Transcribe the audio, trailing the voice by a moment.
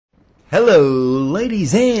Hello,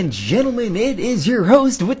 ladies and gentlemen, it is your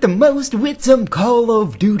host with the most with some Call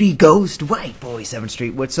of Duty Ghost White Boy 7th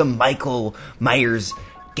Street with some Michael Myers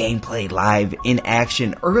gameplay live in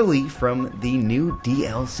action early from the new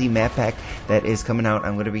DLC map pack that is coming out.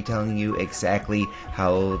 I'm going to be telling you exactly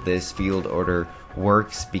how this field order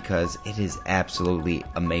works because it is absolutely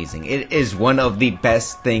amazing. It is one of the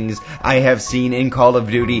best things I have seen in Call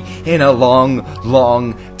of Duty in a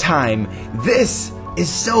long time. This is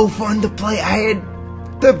so fun to play. I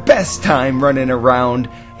had the best time running around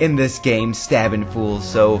in this game stabbing fools.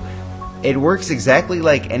 So it works exactly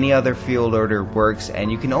like any other field order works, and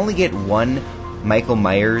you can only get one Michael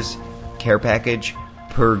Myers care package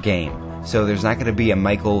per game. So there's not going to be a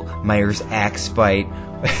Michael Myers axe fight.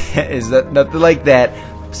 Is that nothing like that?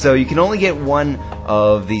 So you can only get one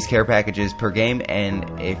of these care packages per game,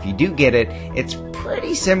 and if you do get it, it's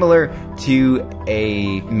pretty similar to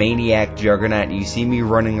a maniac juggernaut. You see me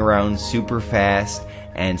running around super fast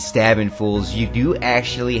and stabbing fools. You do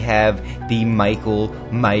actually have the Michael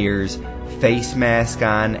Myers face mask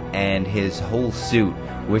on and his whole suit,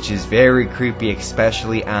 which is very creepy,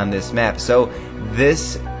 especially on this map. So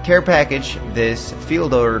this care package, this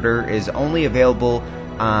field order, is only available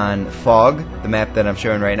on Fog, the map that I'm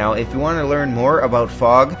showing right now. If you want to learn more about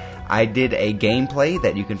Fog, I did a gameplay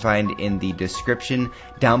that you can find in the description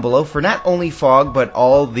down below for not only Fog, but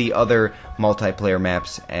all the other multiplayer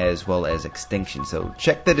maps as well as Extinction. So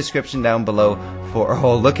check the description down below for,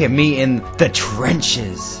 oh, look at me in the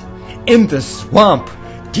trenches, in the swamp,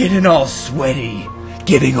 getting all sweaty,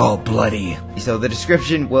 getting all bloody. So the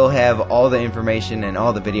description will have all the information and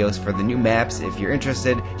all the videos for the new maps. If you're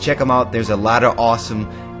interested, check them out. There's a lot of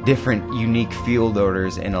awesome, different, unique field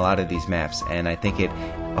orders in a lot of these maps, and I think it...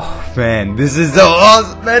 Oh man, this is so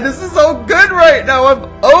awesome, man. This is so good right now.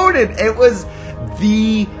 I'm owning it. It was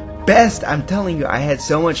the best. I'm telling you, I had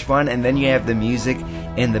so much fun, and then you have the music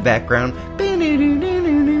in the background.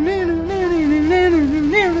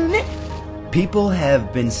 People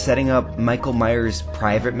have been setting up Michael Myers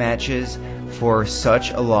private matches for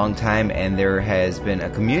such a long time, and there has been a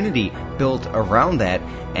community built around that,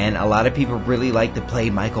 and a lot of people really like to play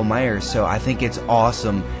Michael Myers. So I think it's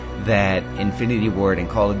awesome that Infinity Ward and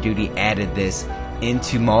Call of Duty added this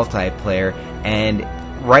into multiplayer. And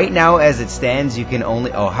right now, as it stands, you can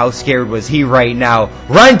only... Oh, how scared was he right now?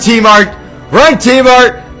 Run, Team Art! Run, Team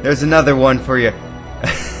Art! There's another one for you.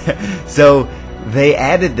 So they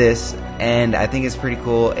added this, and I think it's pretty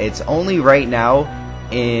cool. It's only right now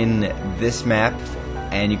in this map,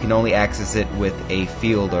 and you can only access it with a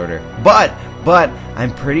field order. But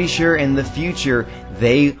I'm pretty sure in the future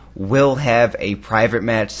they will have a private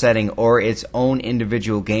match setting or its own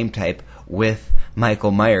individual game type with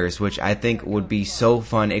Michael Myers, which I think would be so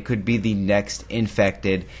fun. It could be the next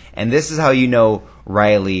Infected, and this is how you know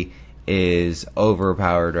Riley is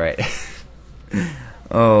overpowered, right?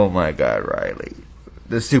 Oh my god, Riley.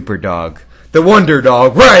 The super dog. The wonder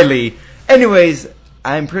dog, Riley! Anyways,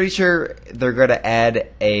 I'm pretty sure they're going to add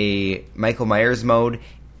a Michael Myers mode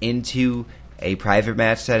into a private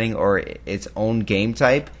match setting or its own game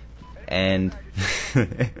type. And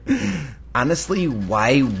honestly,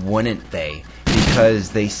 why wouldn't they?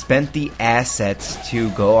 Because they spent the assets to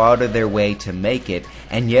go out of their way to make it.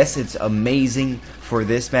 And yes, it's amazing for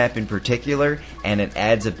this map in particular, and it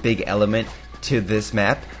adds a big element to this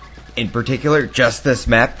map. In particular, just this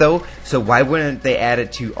map though, so why wouldn't they add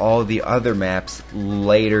it to all the other maps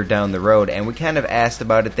later down the road? And we kind of asked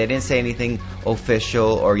about it. They didn't say anything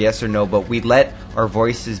official or yes or no, but we let our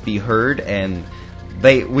voices be heard, and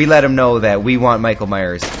we let them know that we want Michael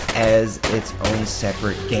Myers as its own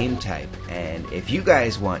separate game type. And if you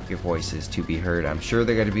guys want your voices to be heard, I'm sure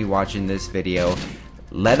they're going to be watching this video.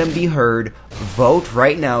 Let them be heard. Vote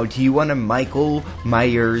right now. Do you want a Michael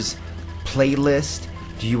Myers playlist?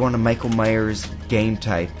 Do you want a Michael Myers game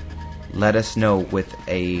type? Let us know with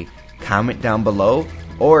a comment down below.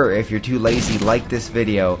 Or if you're too lazy, like this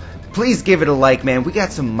video. Please give it a like, man. We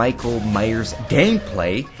got some Michael Myers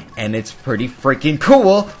gameplay, and it's pretty freaking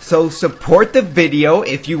cool. So support the video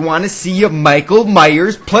if you want to see a Michael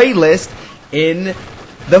Myers playlist in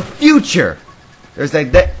the future. There's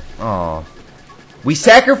like that. Oh, we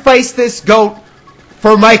sacrificed this goat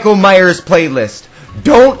for Michael Myers playlist.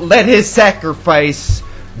 Don't let his sacrifice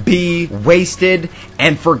be wasted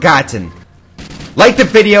and forgotten. Like the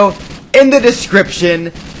video in the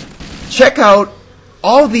description. Check out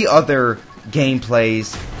all the other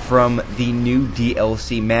gameplays from the new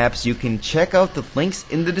DLC maps. You can check out the links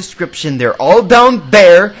in the description. They're all down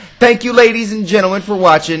there. Thank you, ladies and gentlemen, for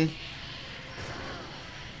watching.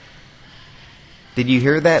 Did you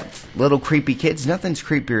hear that, little creepy kids? Nothing's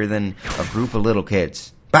creepier than a group of little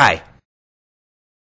kids. Bye.